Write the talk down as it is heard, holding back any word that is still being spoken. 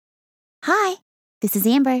Hi, this is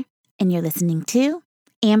Amber, and you're listening to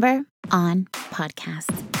Amber on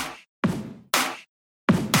Podcast.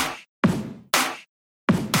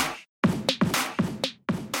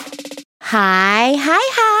 Hi.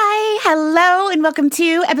 Hello, and welcome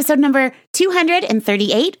to episode number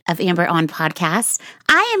 238 of Amber on Podcast.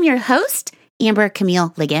 I am your host, Amber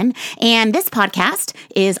Camille Ligon, and this podcast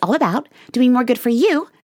is all about doing more good for you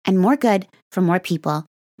and more good for more people.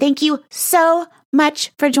 Thank you so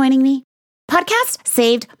much for joining me. Podcast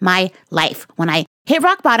saved my life when I hit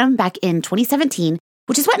rock bottom back in 2017,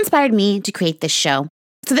 which is what inspired me to create this show,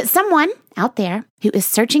 so that someone out there who is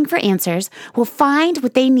searching for answers will find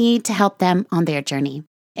what they need to help them on their journey.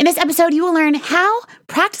 In this episode, you will learn how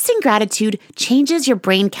practicing gratitude changes your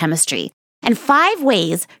brain chemistry and 5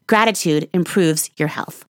 ways gratitude improves your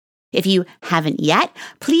health. If you haven't yet,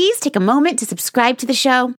 please take a moment to subscribe to the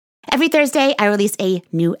show. Every Thursday, I release a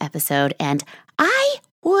new episode, and I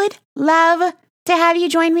would love to have you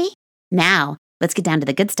join me. Now, let's get down to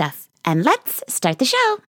the good stuff, and let's start the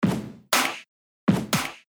show.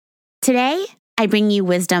 Today, I bring you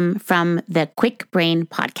wisdom from the Quick Brain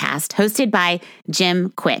podcast, hosted by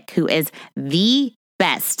Jim Kwik, who is the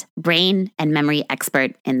best brain and memory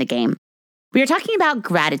expert in the game. We are talking about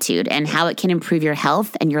gratitude and how it can improve your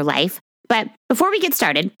health and your life. But before we get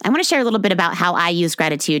started, I want to share a little bit about how I use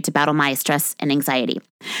gratitude to battle my stress and anxiety.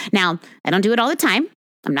 Now, I don't do it all the time.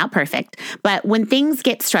 I'm not perfect. But when things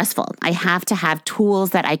get stressful, I have to have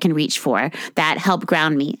tools that I can reach for that help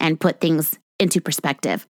ground me and put things into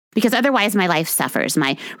perspective. Because otherwise, my life suffers,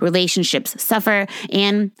 my relationships suffer,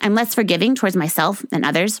 and I'm less forgiving towards myself and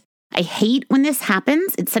others. I hate when this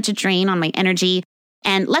happens. It's such a drain on my energy.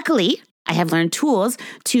 And luckily, I have learned tools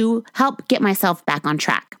to help get myself back on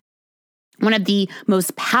track. One of the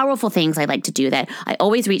most powerful things I like to do that I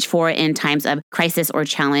always reach for in times of crisis or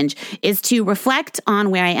challenge is to reflect on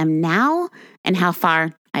where I am now and how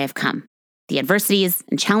far I have come. The adversities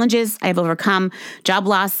and challenges I have overcome, job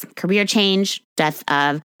loss, career change, death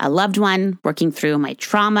of a loved one, working through my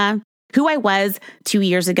trauma. Who I was 2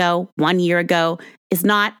 years ago, 1 year ago, is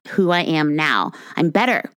not who I am now. I'm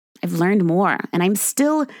better. I've learned more, and I'm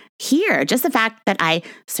still here. Just the fact that I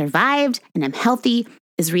survived and am healthy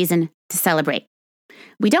is reason to celebrate.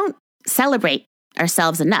 We don't celebrate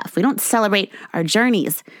ourselves enough. We don't celebrate our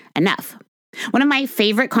journeys enough. One of my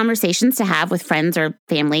favorite conversations to have with friends or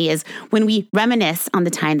family is when we reminisce on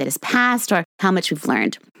the time that has passed or how much we've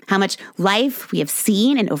learned, how much life we have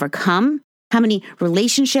seen and overcome, how many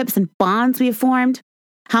relationships and bonds we have formed,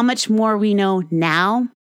 how much more we know now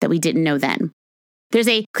that we didn't know then. There's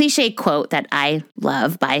a cliche quote that I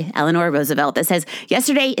love by Eleanor Roosevelt that says,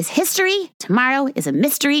 "Yesterday is history, tomorrow is a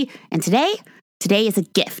mystery, and today is a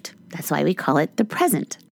gift." That's why we call it the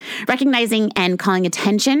present. Recognizing and calling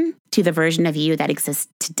attention to the version of you that exists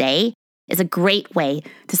today is a great way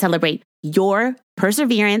to celebrate your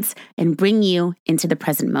perseverance and bring you into the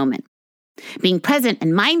present moment. Being present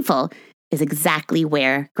and mindful is exactly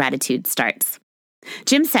where gratitude starts.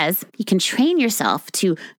 Jim says you can train yourself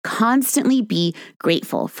to constantly be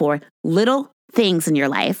grateful for little things in your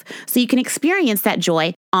life so you can experience that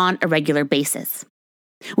joy on a regular basis.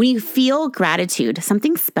 When you feel gratitude,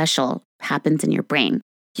 something special happens in your brain.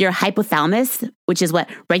 Your hypothalamus, which is what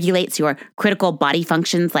regulates your critical body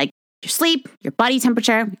functions like your sleep, your body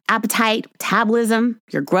temperature, appetite, metabolism,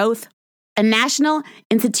 your growth. A National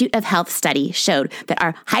Institute of Health study showed that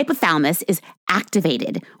our hypothalamus is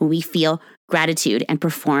activated when we feel gratitude and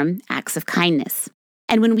perform acts of kindness.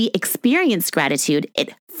 And when we experience gratitude,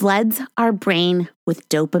 it floods our brain with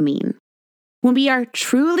dopamine. When we are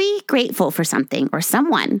truly grateful for something or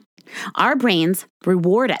someone, our brains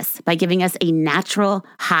reward us by giving us a natural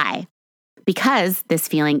high. Because this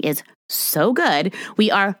feeling is so good,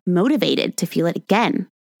 we are motivated to feel it again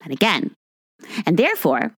and again, and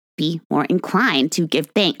therefore be more inclined to give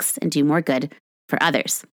thanks and do more good for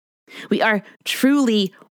others. We are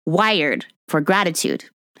truly wired for gratitude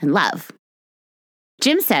and love.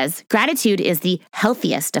 Jim says gratitude is the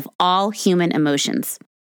healthiest of all human emotions.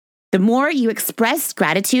 The more you express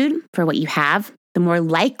gratitude for what you have, the more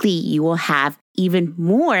likely you will have even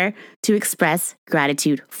more to express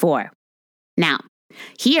gratitude for. Now,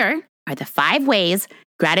 here are the 5 ways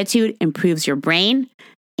gratitude improves your brain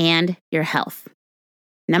and your health.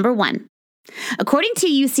 Number 1, according to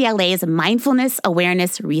UCLA's Mindfulness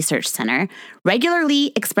Awareness Research Center,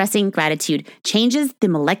 regularly expressing gratitude changes the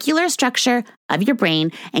molecular structure of your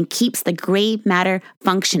brain and keeps the gray matter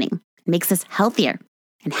functioning, makes us healthier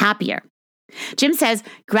and happier. Jim says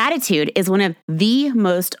gratitude is one of the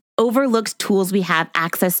most overlooked tools we have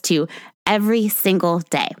access to every single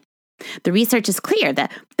day. The research is clear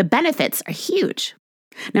that the benefits are huge.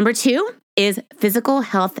 Number 2 is physical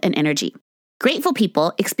health and energy. Grateful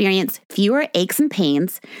people experience fewer aches and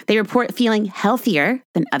pains. They report feeling healthier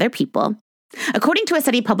than other people. According to a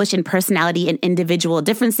study published in Personality and Individual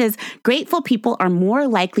Differences, grateful people are more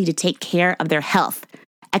likely to take care of their health,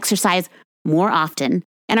 exercise more often,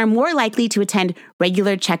 and are more likely to attend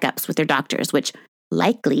regular checkups with their doctors, which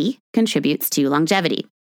likely contributes to longevity.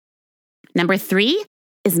 Number 3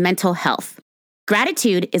 is mental health.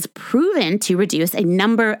 Gratitude is proven to reduce a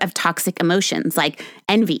number of toxic emotions like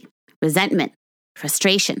envy, resentment,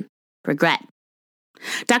 frustration, regret.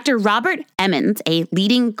 Dr. Robert Emmons, a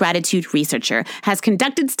leading gratitude researcher, has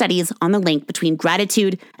conducted studies on the link between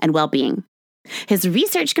gratitude and well-being. His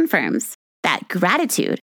research confirms that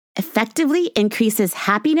gratitude effectively increases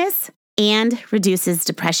happiness and reduces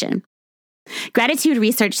depression. Gratitude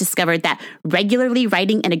research discovered that regularly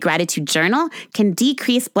writing in a gratitude journal can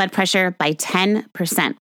decrease blood pressure by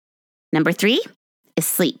 10%. Number 3 is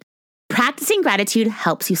sleep. Practicing gratitude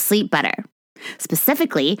helps you sleep better.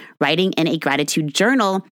 Specifically, writing in a gratitude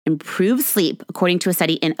journal improves sleep, according to a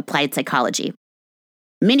study in Applied Psychology.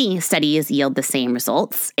 Many studies yield the same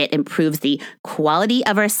results. It improves the quality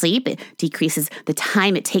of our sleep, it decreases the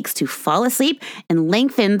time it takes to fall asleep, and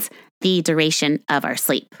lengthens the duration of our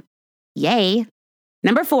sleep. Yay!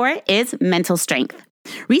 Number 4 is mental strength.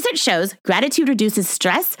 Research shows gratitude reduces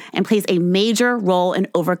stress and plays a major role in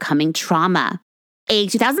overcoming trauma. A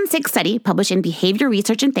 2006 study published in Behavior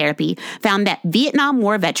Research and Therapy found that Vietnam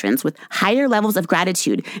War veterans with higher levels of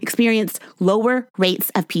gratitude experienced lower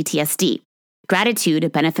rates of PTSD.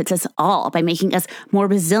 Gratitude benefits us all by making us more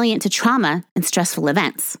resilient to trauma and stressful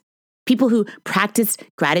events. People who practiced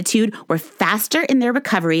gratitude were faster in their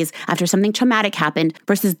recoveries after something traumatic happened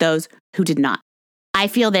versus those who did not. I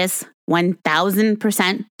feel this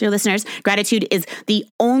 1,000%, dear listeners. Gratitude is the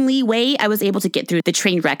only way I was able to get through the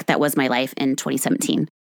train wreck that was my life in 2017.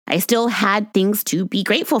 I still had things to be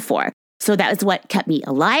grateful for. So that is what kept me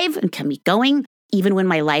alive and kept me going, even when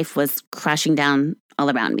my life was crashing down all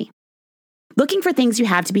around me. Looking for things you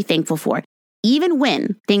have to be thankful for, even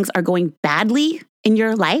when things are going badly in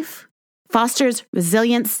your life, fosters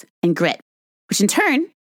resilience and grit, which in turn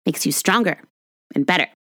makes you stronger and better.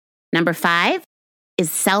 Number 5 is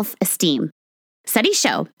self-esteem. Studies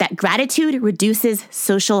show that gratitude reduces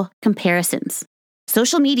social comparisons.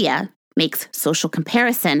 Social media makes social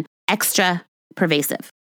comparison extra pervasive.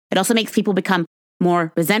 It also makes people become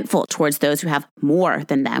more resentful towards those who have more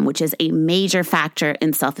than them, which is a major factor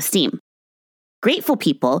in self-esteem. Grateful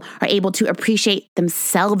people are able to appreciate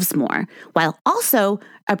themselves more while also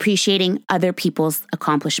appreciating other people's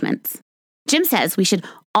accomplishments. Jim says we should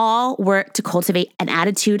all work to cultivate an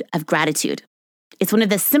attitude of gratitude. It's one of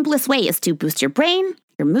the simplest ways to boost your brain,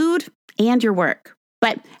 your mood, and your work.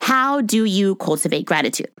 But how do you cultivate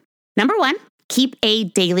gratitude? Number 1, keep a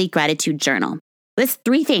daily gratitude journal. List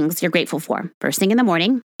 3 things you're grateful for first thing in the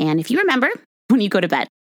morning, and if you remember, when you go to bed.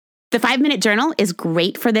 The 5-minute journal is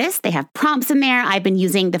great for this. They have prompts in there. I've been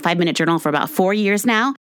using the 5-minute journal for about 4 years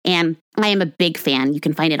now, and I am a big fan. You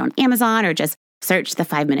can find it on Amazon or just search the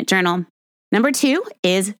 5-minute journal. Number 2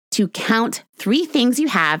 is to count 3 things you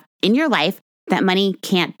have in your life that money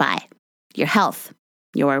can't buy. Your health,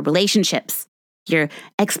 your relationships, your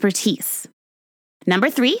expertise. Number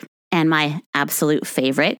 3, and my absolute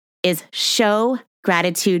favorite, is show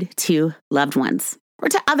gratitude to loved ones or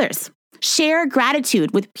to others. Share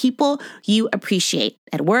gratitude with people you appreciate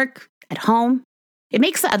at work, at home. It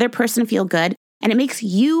makes the other person feel good, and it makes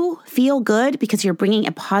you feel good because you're bringing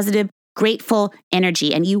a positive, grateful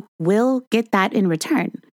energy, and you will get that in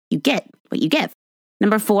return. You get what you give.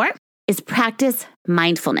 Number 4 is practice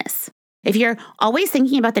mindfulness. If you're always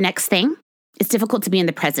thinking about the next thing, it's difficult to be in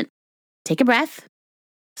the present. Take a breath,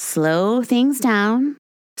 slow things down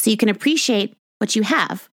so you can appreciate what you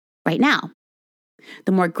have right now.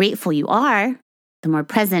 The more grateful you are, the more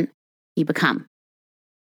present you become.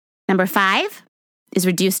 Number 5 is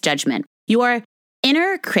reduce judgment. Your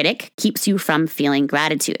inner critic keeps you from feeling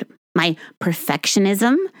gratitude. My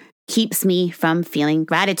perfectionism keeps me from feeling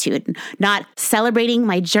gratitude. Not celebrating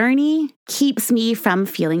my journey keeps me from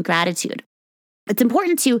feeling gratitude. It's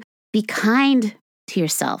important to be kind to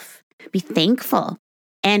yourself, be thankful,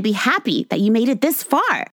 and be happy that you made it this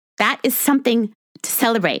far. That is something to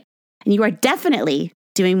celebrate. And you are definitely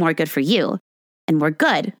doing more good for you and more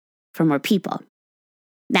good for more people.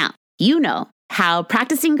 Now, you know how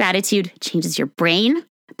practicing gratitude changes your brain,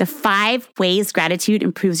 the 5 ways gratitude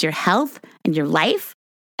improves your health and your life,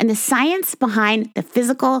 and the science behind the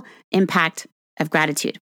physical impact of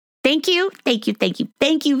gratitude. Thank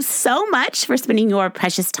you so much for spending your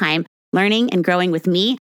precious time learning and growing with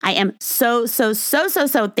me. I am so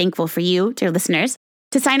thankful for you, dear listeners.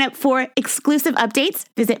 To sign up for exclusive updates,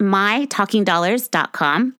 visit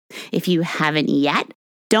mytalkingdollars.com. If you haven't yet,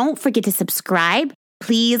 don't forget to subscribe.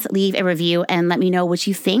 Please leave a review and let me know what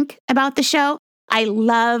you think about the show. I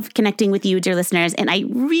love connecting with you, dear listeners, and I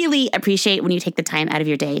really appreciate when you take the time out of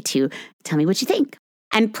your day to tell me what you think.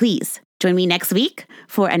 And please join me next week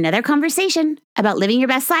for another conversation about living your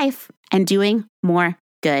best life and doing more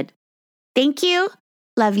good. Thank you.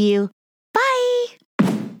 Love you.